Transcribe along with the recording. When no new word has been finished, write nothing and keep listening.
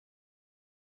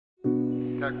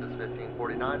Texas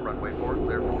 1549, runway 4,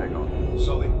 clear for takeoff.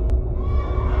 Sully.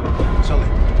 Sully.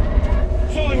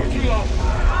 Sully, we're too low.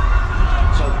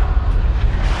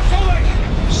 Sully.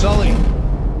 Sully.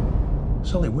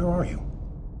 Sully, where are you?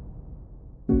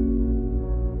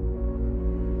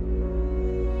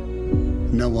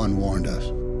 No one warned us.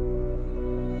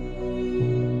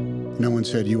 No one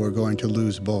said you were going to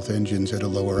lose both engines at a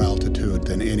lower altitude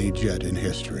than any jet in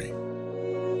history.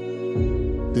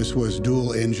 This was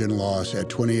dual engine loss at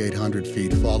 2,800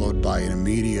 feet, followed by an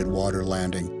immediate water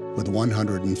landing with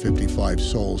 155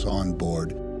 souls on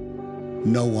board.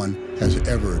 No one has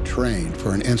ever trained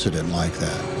for an incident like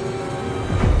that.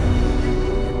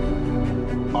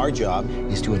 Our job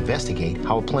is to investigate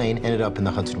how a plane ended up in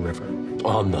the Hudson River.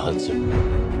 On the Hudson.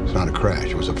 It's not a crash,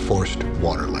 it was a forced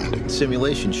water landing.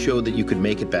 Simulations showed that you could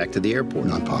make it back to the airport.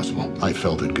 Not possible. I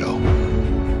felt it go.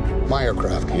 My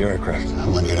aircraft. Your aircraft. I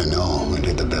want you to know I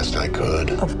did the best I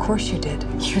could. Of course you did.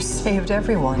 You saved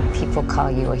everyone. People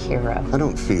call you a hero. I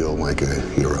don't feel like a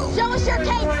hero. Show us your cake,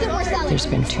 Super Sully! There's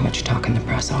been too much talk in the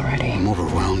press already. I'm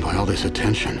overwhelmed by all this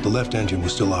attention. The left engine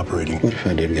was still operating. What if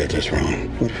I did get this wrong?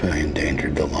 What if I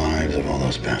endangered the lives of all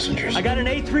those passengers? I got an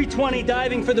A320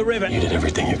 diving for the river. You did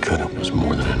everything you could. It was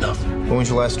more than enough. When was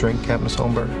your last drink, Captain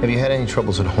Solberg? Have you had any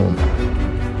troubles at home?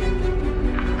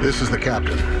 This is the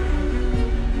captain.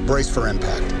 Brace for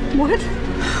impact. What?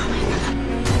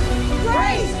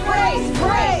 Brace, brace,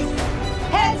 brace!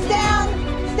 Heads down,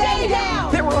 stay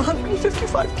down! There were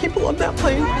 155 people on that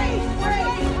plane. Brace,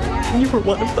 brace, brace! You were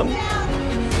one of them.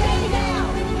 Stay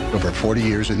down! Over 40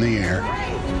 years in the air,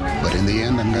 but in the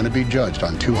end, I'm going to be judged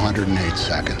on 208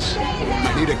 seconds.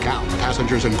 I need a count,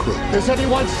 passengers and crew. Is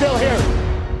anyone still here?